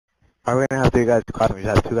Are we gonna have 3 guys crossing? We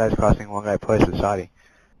just have 2 guys crossing, 1 guy push with Shotty.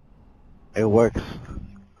 It works.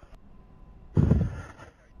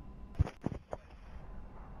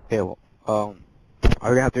 Okay, well, are we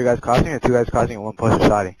gonna have 3 guys crossing or 2 guys crossing and 1 push with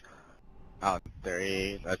Shotty? Oh,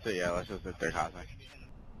 3. That's it, yeah, let's just do 3 crossing.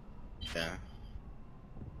 Yeah.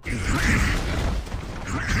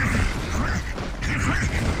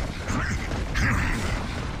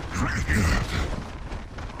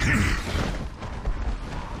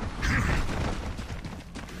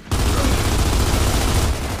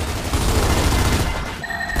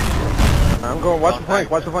 I'm going, watch the flank,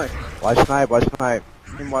 watch the flank. Watch snipe, watch snipe.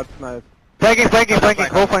 Watch snipe. Flanking,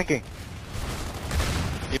 go flanking.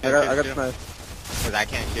 I got snipe. Cause I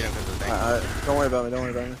can't shoot him because of the thing. Don't worry about me, don't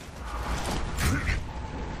worry about me.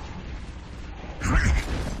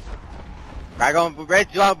 Guy going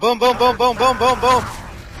bridge, boom, boom, boom, boom, boom, boom, boom.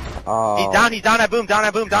 Oh. He's down at boom, down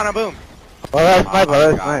at boom, down at boom. Oh, that's snipe,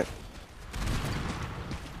 that's snipe.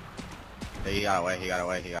 Yeah, he got away, he got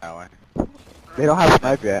away, he got away. They don't have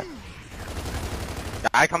snipe yet.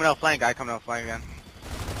 Guy coming out flank again.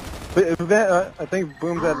 But, I think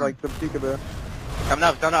Boom's at like the peekaboo. Coming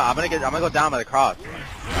up, I'm gonna go down by the cross.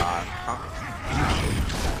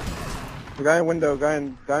 The guy in window, guy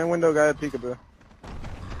in window, guy at peekaboo.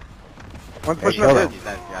 One's Hey, pushing up bridge.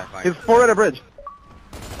 He's 4 at a bridge.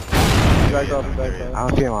 Back off his backside. I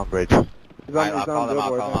don't see him on bridge. He's on I'll call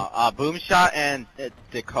billboard. him out. Boom shot and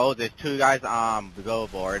the code. There's 2 guys on the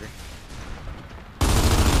billboard.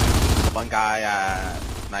 1 guy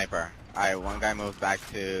sniper. Alright, 1 guy moves back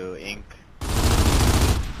to ink.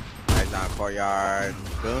 Guys down courtyard.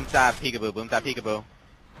 Boom's at peekaboo. Boom's at peekaboo.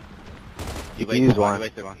 He wasted one. He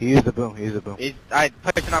wasted one. He used the boom. He's alright,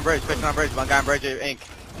 pushing on bridge. 1 guy on bridge ink.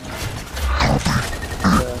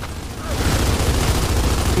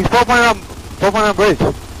 He's 4 point on bridge.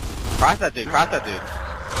 Cross that dude.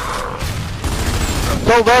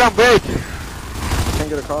 So red on bridge. Can't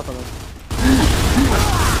get a cross on him.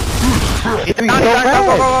 He's so down,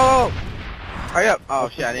 bad. go. Hurry up. Oh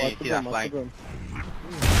shit, I didn't see that flank.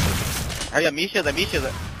 Hurry up, me shield it.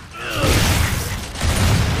 What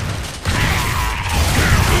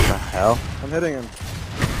the hell? I'm hitting him.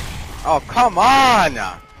 Oh, come on!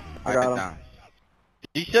 I got him. Down.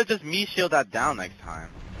 You should just me shield that down next time.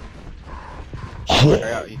 Hurry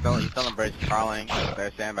up, he's still on bridge, crawling.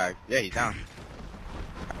 There's sandbags. Yeah, he's down.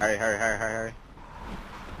 Hurry.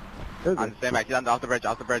 On the sandbag, he's off the bridge.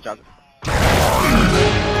 I'll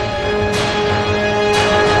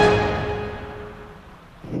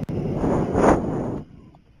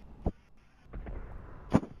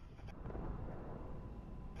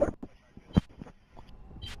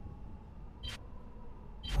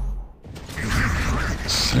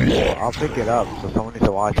pick it up, so someone needs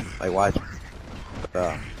to watch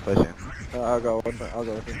pushing. I'll go with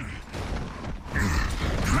it.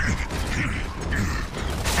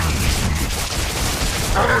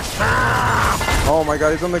 Oh my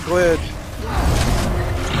god, he's on the glitch.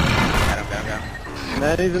 Got him.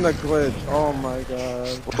 Man, he's in the glitch. Oh my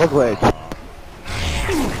god. What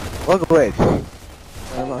glitch?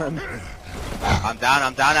 Never mind. I'm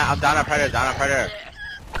down at predator.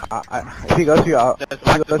 If he goes to you, I'll Just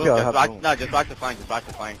watch have the flank.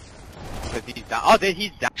 Cause he's down. Oh,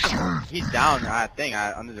 he's down. He's down.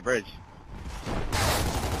 Under the bridge.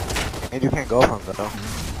 And you can't go from though.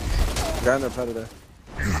 Guy in the predator.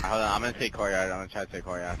 Hold on, I'm gonna take courtyard. I'm gonna try to take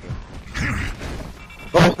courtyard after.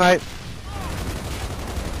 Go for snipe.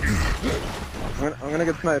 I'm gonna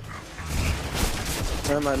get sniped.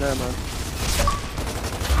 Never mind. Man,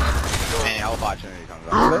 I'll watch when he comes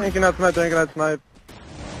up. They ain't gonna snipe.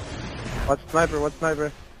 Watch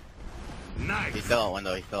sniper. Nice. He's still at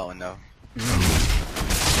window.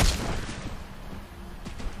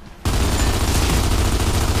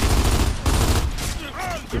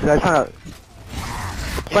 This guy's trying to...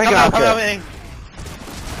 Coming out.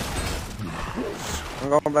 I'm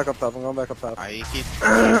going back up top. Alright, he keeps...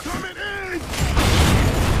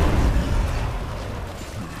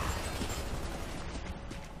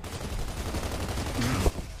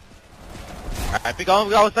 Alright,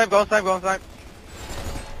 go snipe.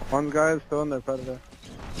 One guy is still in there, predator.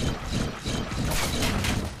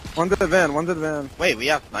 One's at the van. Wait, we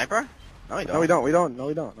have sniper? No, we don't. No,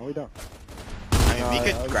 we don't. I mean, we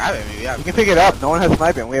could grab it. You can pick it up. No one has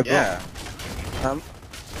sniping. We have yeah.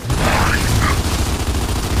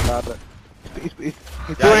 Got it. He's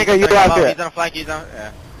doing it. You out there. He's on a flank.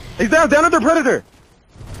 Yeah. He's down at the predator.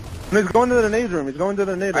 And he's going to the nade room.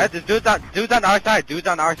 Alright, this dude's on our side.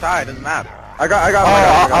 Doesn't matter. I got him.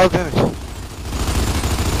 I was finished.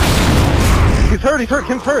 He's hurt.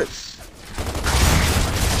 Kim's hurt.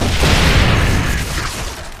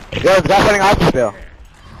 Yo, this guy's setting off still.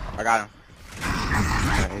 I got him.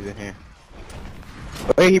 Yeah, he's in here.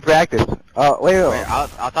 Wait, he practiced. Wait. Wait,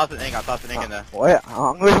 I'll toss an ink. I'll toss an ink in there. Wait,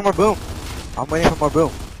 I'm waiting for more boom. I'm waiting for more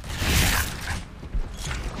boom.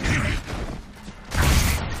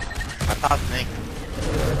 I tossed an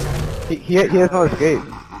ink. He has no escape.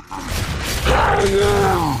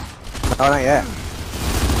 No, not yet.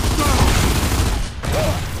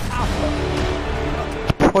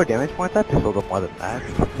 4 damage points? That pistol does more than that.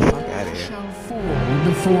 Fuck out of here. Shall fall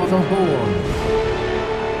before the horn.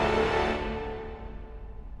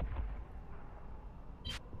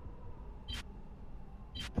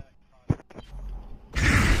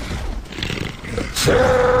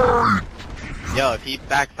 Yo, if he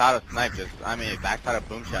backs out of snipe, backs out of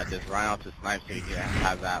boom shot, just run out to snipe so you can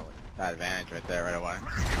have that advantage right there right away.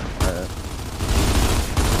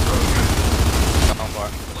 Going for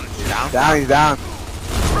it. He's down? Down, he's down.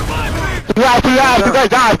 Two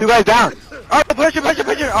guys down. Oh, push it!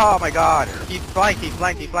 Oh my god. He's flank.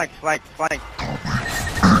 Flank.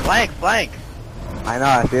 I know,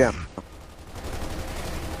 I see him.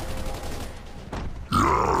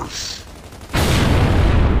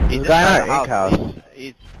 He's The guy inside in our the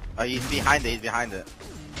ink house. He's behind it.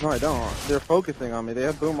 No, I don't. They're focusing on me. They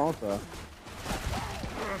have boom also.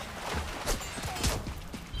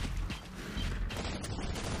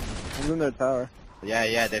 I'm in their tower.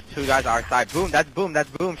 Yeah, there's 2 guys outside. Boom, that's boom,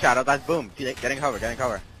 Shadow, that's boom. Getting cover.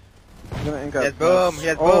 I'm gonna ink He has out. boom,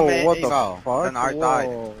 Oh, what the Emo. fuck? On our side.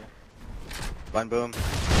 Whoa. One boom.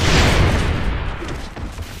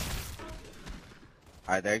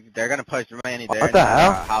 Alright, they're gonna push Manny. They're What the inside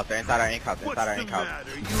hell? our house. They're inside our ink house.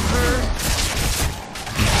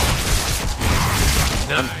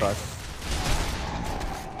 I'm stuck.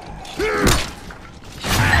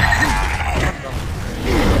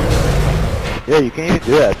 Yeah, you can't even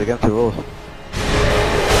do that. It's against the rules.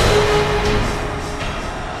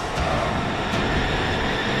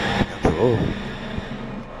 Against the rules.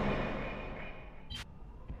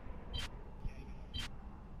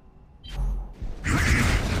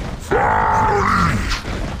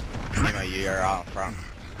 Emo, you're out front.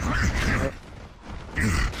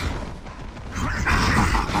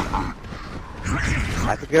 I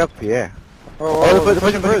have to get up here. Oh,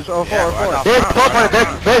 push him. Oh, forward. There's 12 points.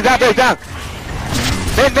 There's down.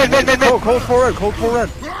 Mid. Cold forward.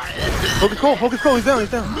 Focus Cole. He's down.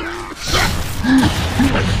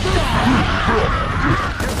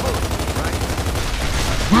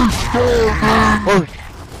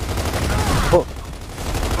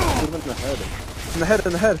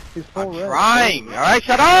 In the head. He's full I'm red. trying! Alright,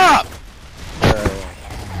 shut up!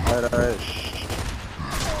 Alright.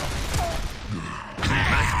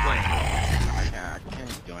 I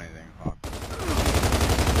can't do anything. Fuck.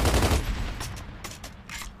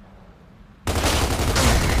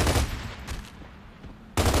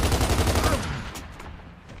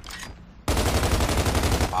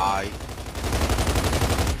 Bye.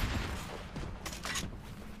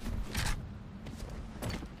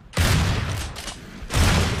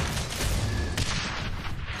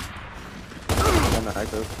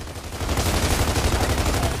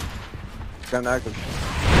 Gun active.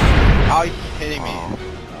 Are you kidding me?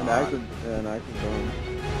 An active zone.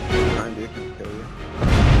 90 can kill you.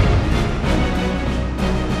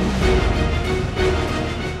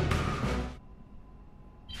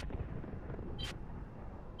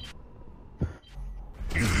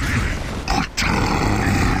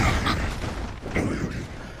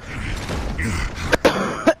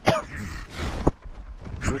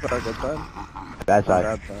 Who's our good side? Bad side.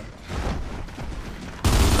 Bad side.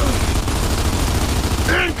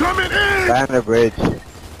 Incoming in! Guy on the bridge.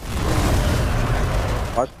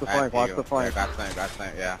 Watch the flank. Got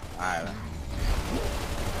snipe, yeah. Alright.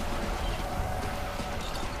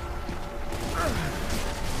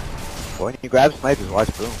 When you grab snipers, watch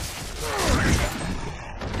boom.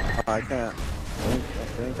 Oh, I can't.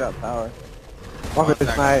 I ain't got power. Walk with the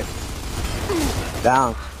snipe.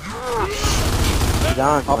 Down.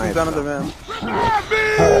 Down. Up and down on the van.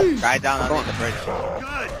 Guy down underneath the bridge.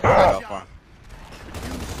 Good! Go for him.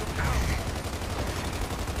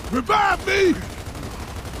 Revive me!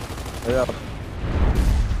 Hurry up.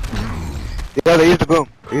 Yeah, they used the boom.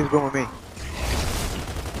 They used the boom with me.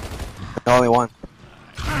 Only one.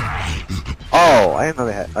 Oh, I didn't know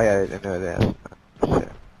they had. Oh yeah, I didn't know they had.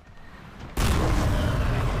 Shit.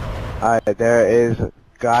 Alright, there is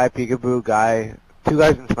guy, peekaboo, guy. 2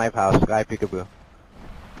 guys in snipe house, guy, peekaboo.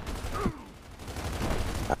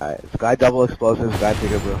 Alright, it's guy double explosives, guy,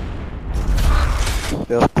 peekaboo.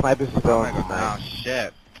 Still, snipers still in the Oh snipe.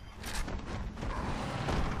 shit.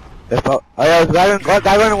 Oh yeah, there's a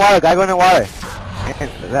guy going in water, In And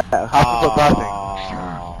that hospital crossing. Oh.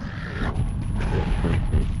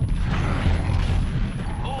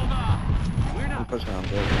 I'm pushing on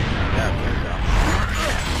big. Yeah, good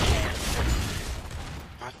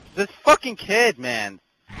job. This fucking kid, man.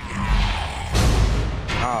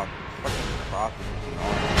 Oh, fucking cross is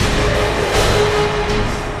annoying.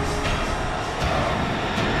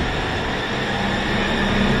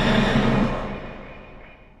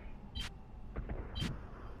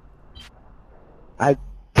 I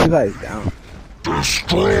two guys down.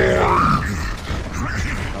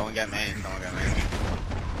 Someone get main, someone get main.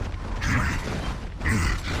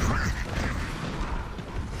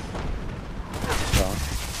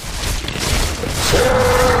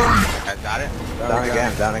 Guys got it? Down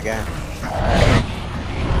again, down again.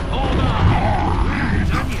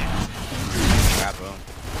 Yeah, boom.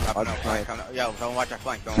 Up, no, flank, come, yo, don't watch our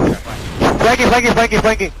flank, don't watch our flank.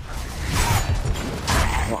 Flanking.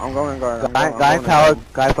 Well, I'm going guard. Guy in tower,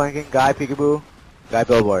 guy flanking, guy peekaboo, guy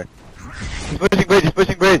billboard. He's pushing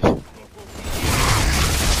bridge.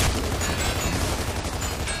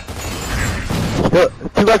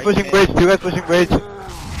 Two guys pushing bridge.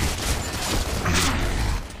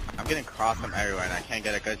 I'm getting crossed from everywhere and I can't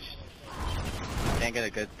get a good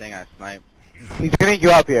thing at snipe. He's getting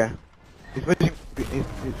you up here. He's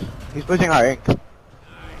pushing our ink.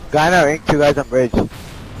 Guy in our ink, two guys on bridge.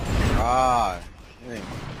 Ah.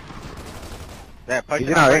 Yeah, He's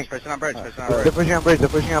in our ink. pushing on bridge. They're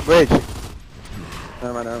pushing on bridge.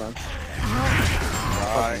 Never mind.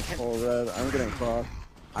 Full red. I'm getting crossed.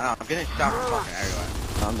 I know, I'm getting shot from fucking everywhere.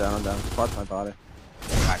 I'm down. Watch my body.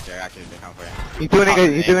 Actually, they come for you. He's doing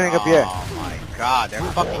it up here. Oh my god, they're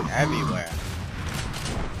fucking everywhere.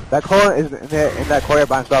 That corner is in that corner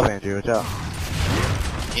by himself, Andrew. Watch out.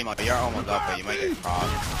 Emo, you're almost up, but you might get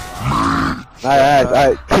crossed.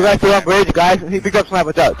 Alright. Two guys still on bridge, guys. He picked up snipe.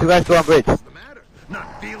 Watch out. Two guys still on bridge. What's the matter?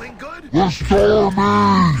 Not feeling good? Yeah, you still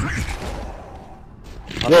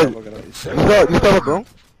have a boom?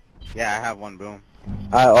 Yeah, I have one boom.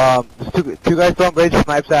 Two guys still on bridge.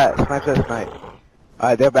 Snipes at snipe.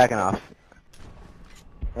 Alright, they're backing off.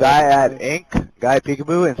 Guy at ink, guy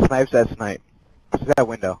peekaboo, and snipes at snipe. This is that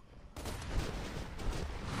window.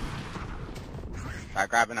 Start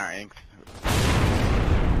grabbing our inks.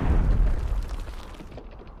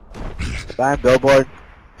 Guy on billboard,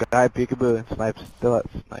 guy peekaboo, and snipes still at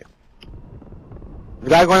snipe. The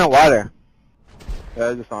guy going in water. Yeah,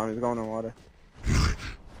 I just saw him. He's going in water.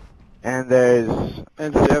 And there's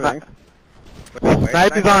And just having.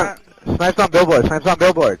 Snipes on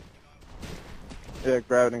billboard. Yeah,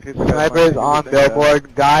 grab it in case. Snipers on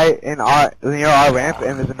billboard. Guy near our ramp,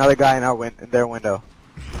 and there's another guy in their window.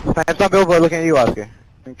 Snipes on billboard looking at you, Oscar.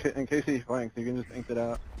 In case he flanks, you can just ink it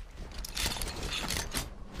out.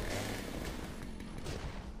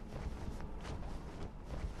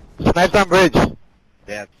 Snipes on bridge.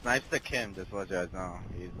 Yeah, snipes to Kim, just let you guys know.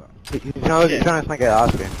 He's trying to snipe at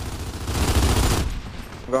Oscar.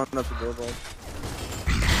 I'm going up to billboard.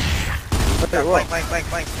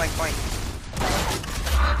 Flank.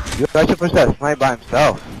 You guys should push that snipe by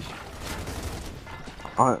himself.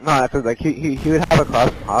 No, that's like he would have a cross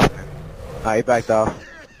from Hoffman. No, he backed off.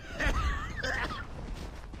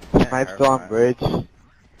 Snipe's still on bridge. Oh,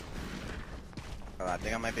 I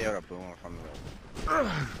think I might be able to boom him from the...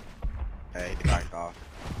 Hey, he backed off.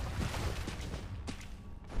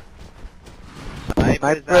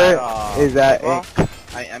 Sniper is at ink.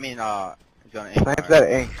 I mean, he's gonna ink. Snipe's at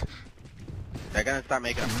ink. They're gonna start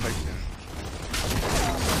making a push soon.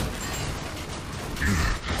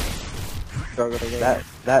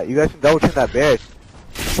 That you guys can double check that beard.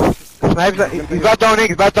 Snipes. He's about throwing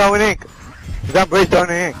ink. He's on bridge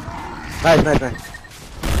throwing ink. Nice.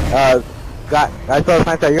 Guys throw a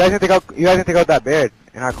snipe there. You guys can take out that beard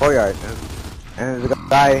in our courtyard. And there's a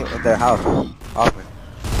guy in their house. Hoffman.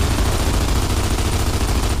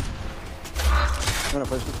 I'm gonna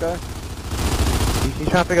push this guy. He's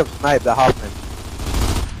trying to pick up snipe, the Hoffman.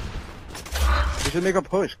 You should make a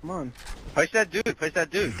push. Come on. Push that dude, cause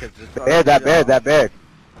That beard.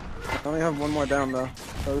 I only have one more down though.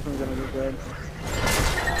 So this one's gonna be good.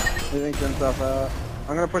 He thinks himself out.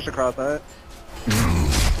 I'm gonna push across, alright?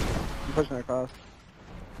 I'm pushing across.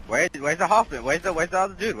 Where's the Hoffman? Where's the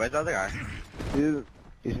other dude? Where's the other guy? He's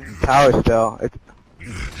in the tower still.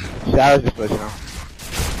 Shadow's just pushing him.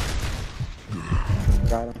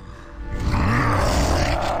 Got him.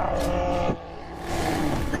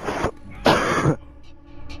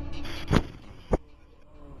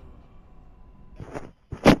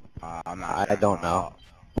 I'm not sure. I don't know.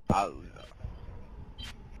 I'll lose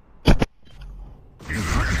though.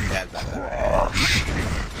 Yeah, that's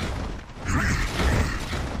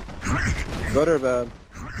Good or bad?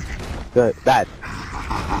 Good. Bad.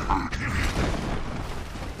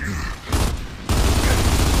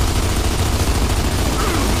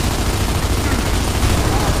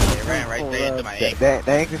 They ran right straight into my ink. That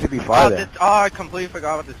ink needs to be Oh, farther. I completely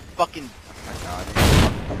forgot about this fucking... Oh my god.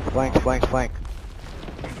 Flank, flank, flank.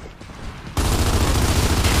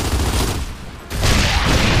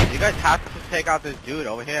 You guys have to take out this dude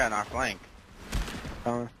over here on our flank.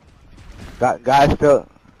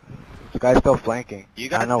 Guy's still flanking. You I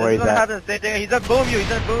guys don't know where he's have at. to stay there. He's gonna boom you. He's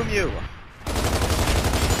gonna boom you.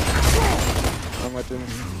 I'm with him.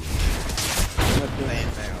 Same thing.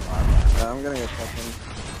 Yeah, I'm gonna get fucking.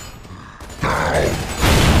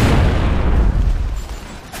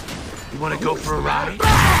 You want to go for a ride?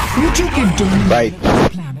 You took a Right.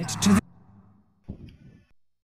 planet to the